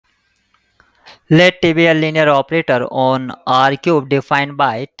Let T be a linear operator on R cube defined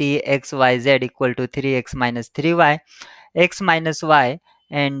by T x y z equal to 3x minus 3y, x minus y,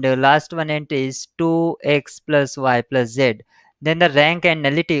 and last one entry is 2x plus y plus z. Then the rank and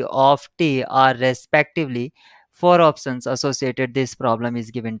nullity of T are respectively four options associated. This problem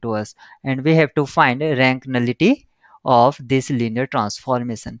is given to us, and we have to find rank nullity of this linear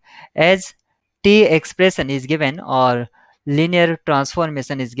transformation. As T expression is given, or linear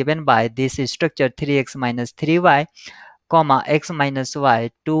transformation is given by this structure 3x minus 3y comma x minus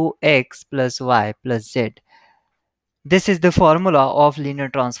y 2x plus y plus z. This is the formula of linear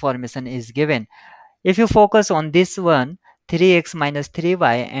transformation is given. If you focus on this one 3x minus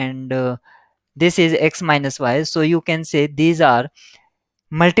 3y and this is x minus y, so you can say these are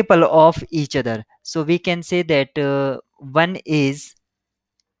multiple of each other. So we can say that one is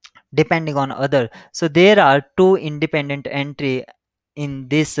depending on other. So there are two independent entry in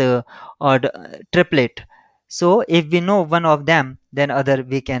this triplet. So if we know one of them, then other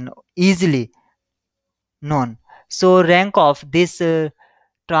we can easily known. So rank of this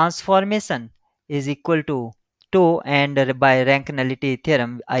transformation is equal to 2, and by rank nullity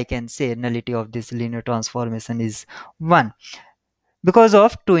theorem I can say nullity of this linear transformation is 1 because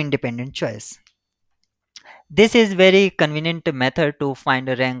of two independent choice. This is very convenient method to find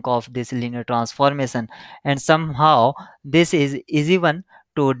the rank of this linear transformation, and somehow this is easy one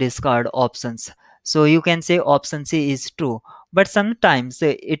to discard options. So you can say option C is true, but sometimes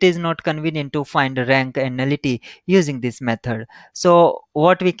it is not convenient to find rank and nullity using this method. So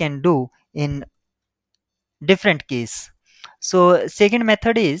what we can do in different case. So second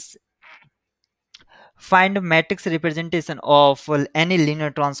method is find matrix representation of any linear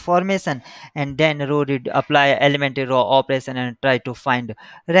transformation, and then apply elementary row operation and try to find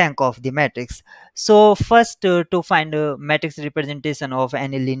rank of the matrix. So first to find matrix representation of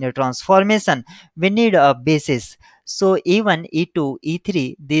any linear transformation, we need a basis. So e1 e2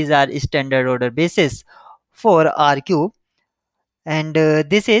 e3, these are standard order basis for R cube, and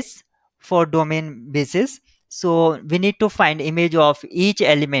this is for domain basis. So we need to find image of each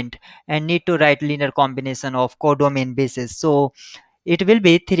element and need to write linear combination of codomain basis. So it will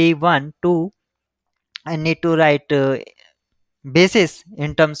be 3 1 2, and need to write basis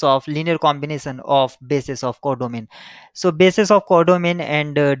in terms of linear combination of basis of codomain. So basis of codomain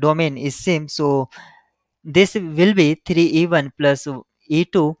and domain is same, so this will be 3 e1 plus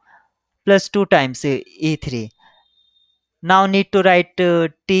e2 plus 2 times e3. Now need to write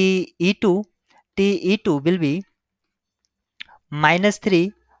T e2. T e2 will be minus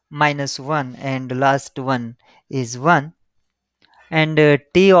 3 minus 1, and last one is 1, and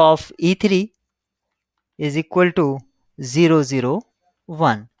T of e3 is equal to 0 0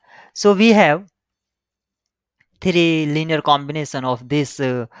 1. So we have three linear combination of this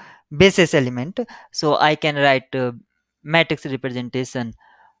basis element. So I can write matrix representation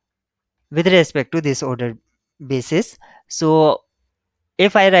with respect to this order basis. So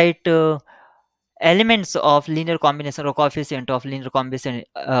if I write elements of linear combination or coefficient of linear combination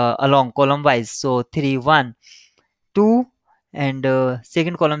along column wise, so 3 1 2, and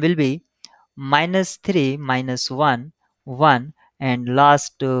second column will be minus 3 minus 1 1, and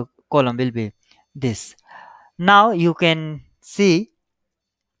last column will be this. Now you can see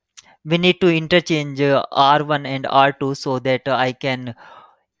we need to interchange r1 and r2 so that I can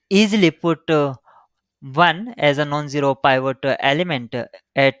easily put 1 as a non-zero pivot element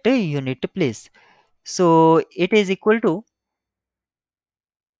at unit place. So it is equal to,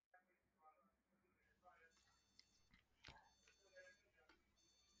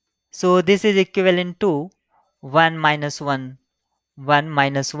 so this is equivalent to 1 minus 1 1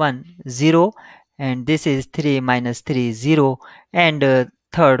 minus 1 0, and this is 3 minus 3 0, and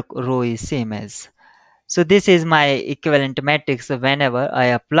third row is same as. So this is my equivalent matrix whenever I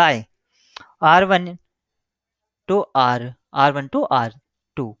apply r1 to r1 to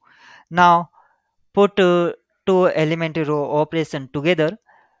r2. Now put two elementary row operation together.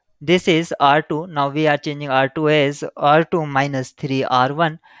 This is R2. Now we are changing R2 as R2 minus 3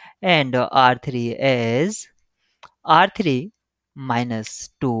 R1, and R3 as R3 minus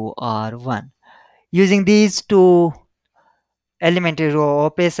 2 R1. Using these two elementary row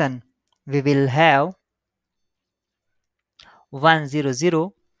operation, we will have 1 0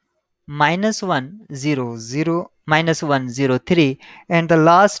 0 minus 1 0 0 minus 1 0 3, and the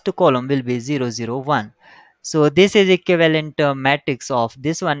last column will be 0 0 1. So this is equivalent matrix of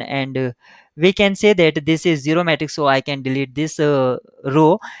this one, and we can say that this is zero matrix, so I can delete this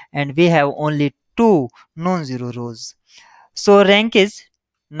row, and we have only two non-zero rows. So rank is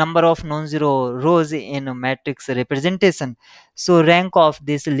number of non-zero rows in a matrix representation. So rank of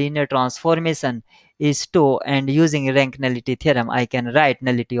this linear transformation is 2, and using rank nullity theorem I can write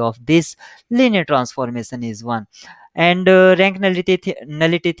nullity of this linear transformation is 1. And rank nullity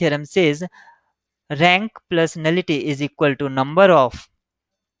theorem says rank plus nullity is equal to number of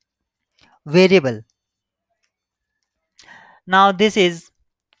variable. Now this is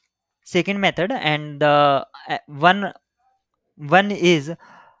second method, and the one is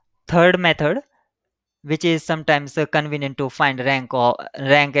third method, which is sometimes convenient to find rank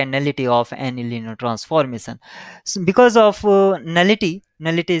and nullity of any linear transformation. So because of nullity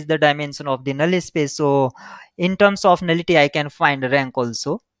is the dimension of the null space, so in terms of nullity I can find rank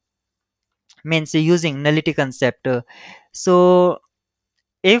also, means using nullity concept. So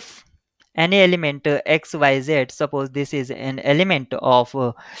if any element x y z, suppose this is an element of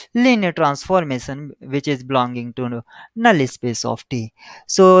linear transformation which is belonging to null space of T,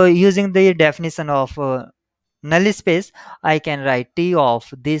 so using the definition of null space I can write T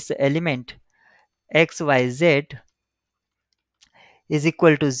of this element x y z is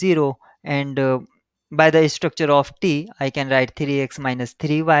equal to 0, and by the structure of T I can write 3x minus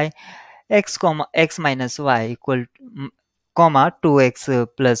 3y x comma x minus y equal comma 2x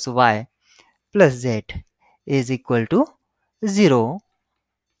plus y plus z is equal to 0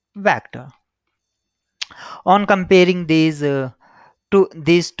 vector. On comparing these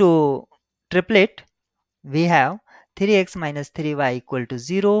two triplet, we have 3x minus 3y equal to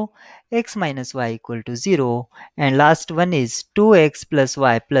 0, x minus y equal to 0, and last one is 2x plus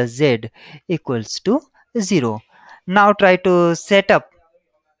y plus z equals to 0. Now try to set up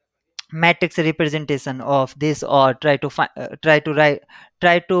matrix representation of this, or try to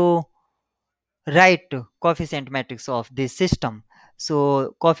write coefficient matrix of this system.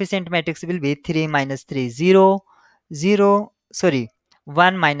 So coefficient matrix will be 3 minus 3 0 0, sorry,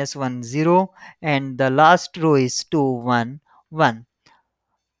 1 minus 1 0, and the last row is 2 1 1.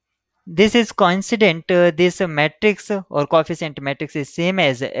 This is coincident, this matrix or coefficient matrix is same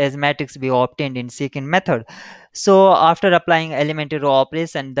as matrix we obtained in second method. So after applying elementary row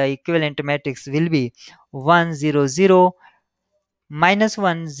operation, the equivalent matrix will be 1 0 0 minus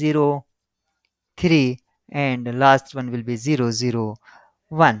 1 0 3, and last one will be 0 0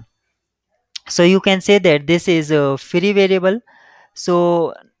 1. So you can say that this is a free variable.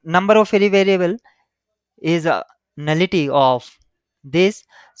 So number of free variable is a nullity of this.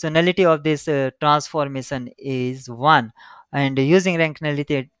 So nullity of this transformation is 1, and using rank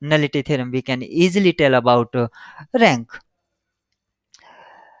nullity theorem we can easily tell about rank.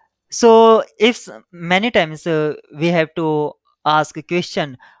 So if many times we have to ask a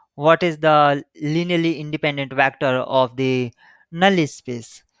question, what is the linearly independent vector of the null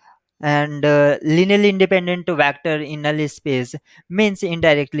space? And linearly independent vector in null space means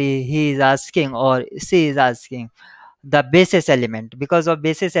indirectly he is asking or she is asking the basis element, because of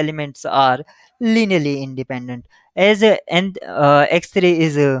basis elements are linearly independent. As and x3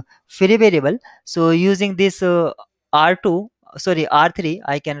 is a free variable, so using this r2 sorry r3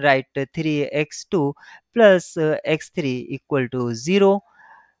 I can write 3x2 plus x3 equal to 0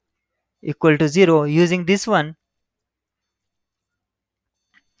 using this one.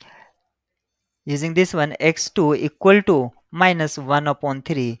 Using this one, x2 equal to minus 1 upon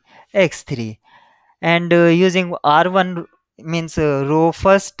 3 x3, and using r1 means row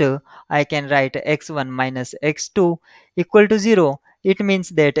first, I can write x1 minus x2 equal to 0. It means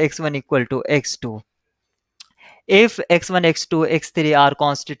that x1 equal to x2. If x1 x2 x3 are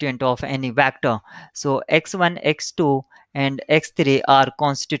constituent of any vector, so x1 x2 and x3 are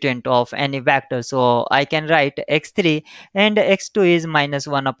constituent of any vector, so I can write x3 and x2 is minus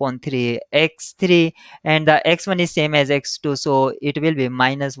 1 upon 3 x3, and the x1 is same as x2, so it will be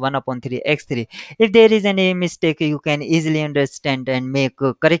minus 1 upon 3 x3. If there is any mistake, you can easily understand and make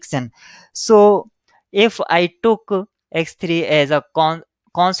a correction. So if I took x3 as a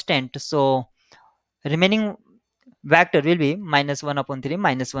constant, so remaining vector will be minus 1 upon 3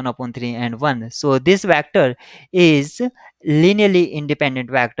 minus 1 upon 3 and 1. So this vector is linearly independent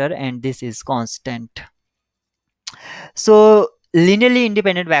vector, and this is constant. So linearly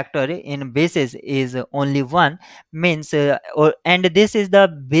independent vector in basis is only one, means and this is the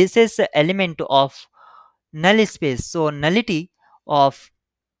basis element of null space. So nullity of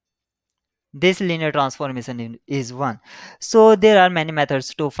this linear transformation is 1. So there are many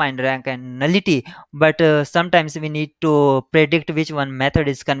methods to find rank and nullity, but sometimes we need to predict which one method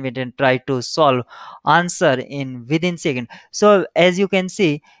is convenient, try to solve answer in within second. So as you can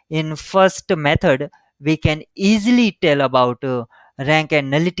see, in first method we can easily tell about rank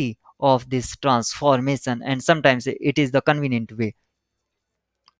and nullity of this transformation, and sometimes it is the convenient way.